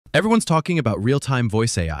Everyone's talking about real-time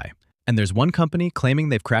voice AI, and there's one company claiming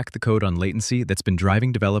they've cracked the code on latency that's been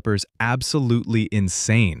driving developers absolutely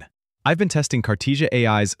insane. I've been testing Cartesia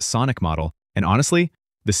AI's Sonic model, and honestly,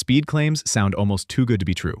 the speed claims sound almost too good to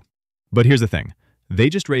be true. But here's the thing. They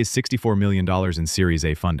just raised $64 million in Series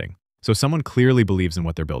A funding, so someone clearly believes in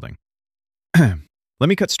what they're building. Let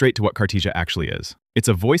me cut straight to what Cartesia actually is. It's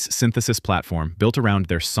a voice synthesis platform built around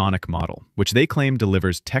their Sonic model, which they claim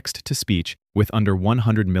delivers text-to-speech with under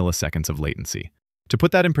 100 milliseconds of latency. To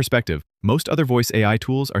put that in perspective, most other voice AI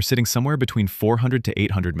tools are sitting somewhere between 400 to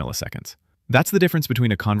 800 milliseconds. That's the difference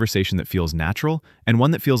between a conversation that feels natural and one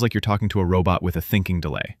that feels like you're talking to a robot with a thinking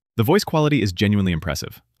delay. The voice quality is genuinely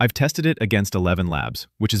impressive. I've tested it against ElevenLabs,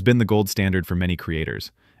 which has been the gold standard for many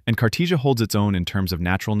creators, and Cartesia holds its own in terms of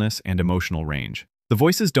naturalness and emotional range. The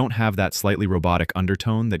voices don't have that slightly robotic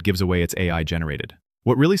undertone that gives away it's AI-generated.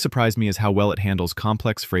 What really surprised me is how well it handles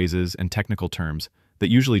complex phrases and technical terms that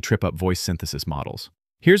usually trip up voice synthesis models.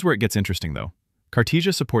 Here's where it gets interesting, though.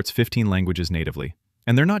 Cartesia supports 15 languages natively,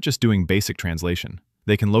 and they're not just doing basic translation.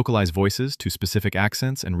 They can localize voices to specific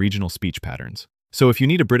accents and regional speech patterns. So if you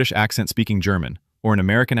need a British accent speaking German or an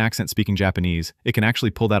American accent speaking Japanese, it can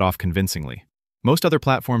actually pull that off convincingly. Most other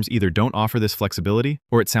platforms either don't offer this flexibility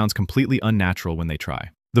or it sounds completely unnatural when they try.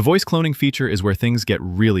 The voice cloning feature is where things get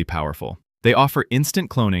really powerful. They offer instant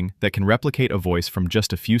cloning that can replicate a voice from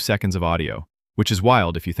just a few seconds of audio, which is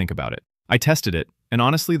wild if you think about it. I tested it, and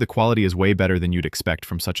honestly, the quality is way better than you'd expect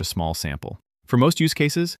from such a small sample. For most use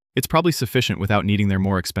cases, it's probably sufficient without needing their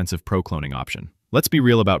more expensive pro cloning option. Let's be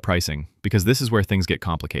real about pricing, because this is where things get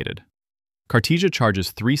complicated. Cartesia charges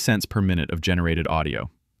 3 cents per minute of generated audio.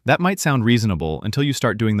 That might sound reasonable until you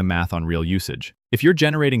start doing the math on real usage. If you're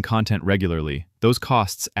generating content regularly, those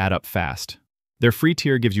costs add up fast. Their free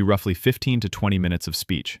tier gives you roughly 15 to 20 minutes of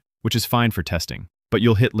speech, which is fine for testing, but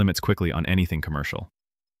you'll hit limits quickly on anything commercial.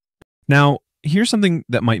 Now, here's something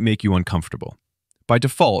that might make you uncomfortable. By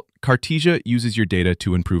default, Cartesia uses your data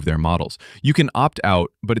to improve their models. You can opt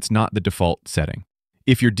out, but it's not the default setting.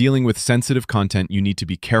 If you're dealing with sensitive content, you need to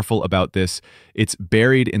be careful about this. It's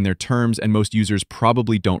buried in their terms, and most users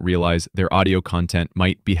probably don't realize their audio content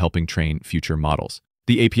might be helping train future models.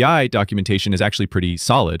 The API documentation is actually pretty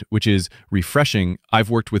solid, which is refreshing. I've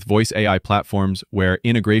worked with voice AI platforms where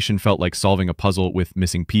integration felt like solving a puzzle with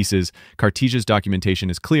missing pieces. Cartesia's documentation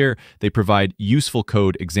is clear. They provide useful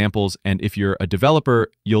code examples, and if you're a developer,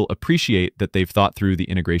 you'll appreciate that they've thought through the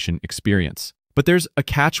integration experience. But there's a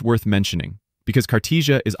catch worth mentioning. Because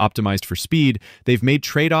Cartesia is optimized for speed, they've made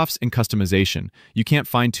trade-offs in customization. You can't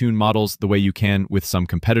fine-tune models the way you can with some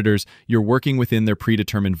competitors. You're working within their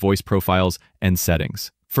predetermined voice profiles and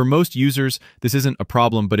settings. For most users, this isn't a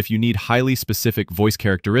problem, but if you need highly specific voice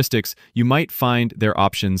characteristics, you might find their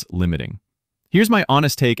options limiting. Here's my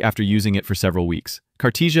honest take after using it for several weeks.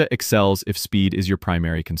 Cartesia excels if speed is your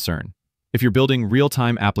primary concern. If you're building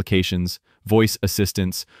real-time applications, voice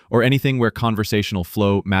assistants, or anything where conversational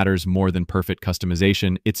flow matters more than perfect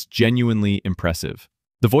customization, it's genuinely impressive.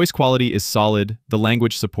 The voice quality is solid, the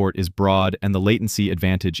language support is broad, and the latency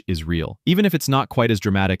advantage is real, even if it's not quite as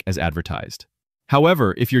dramatic as advertised.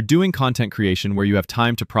 However, if you're doing content creation where you have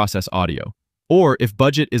time to process audio, or if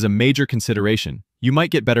budget is a major consideration, you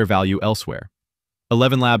might get better value elsewhere.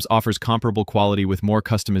 ElevenLabs offers comparable quality with more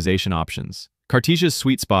customization options. Cartesia's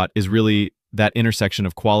sweet spot is really that intersection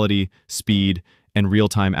of quality, speed, and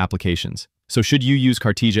real-time applications. So should you use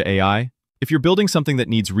Cartesia AI? If you're building something that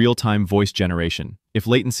needs real-time voice generation, if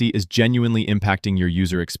latency is genuinely impacting your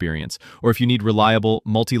user experience, or if you need reliable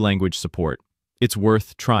multi-language support, it's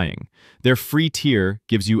worth trying. Their free tier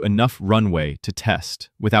gives you enough runway to test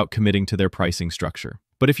without committing to their pricing structure.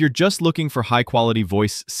 But if you're just looking for high-quality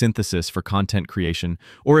voice synthesis for content creation,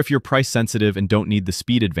 or if you're price-sensitive and don't need the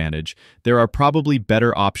speed advantage, there are probably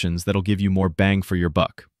better options that'll give you more bang for your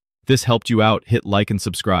buck. If this helped you out, hit like and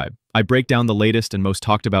subscribe. I break down the latest and most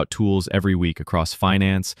talked about tools every week across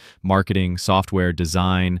finance, marketing, software,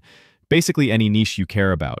 design, basically any niche you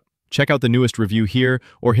care about. Check out the newest review here,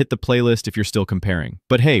 or hit the playlist if you're still comparing.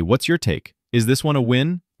 But hey, what's your take? Is this one a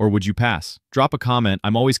win, or would you pass? Drop a comment.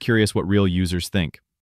 I'm always curious what real users think.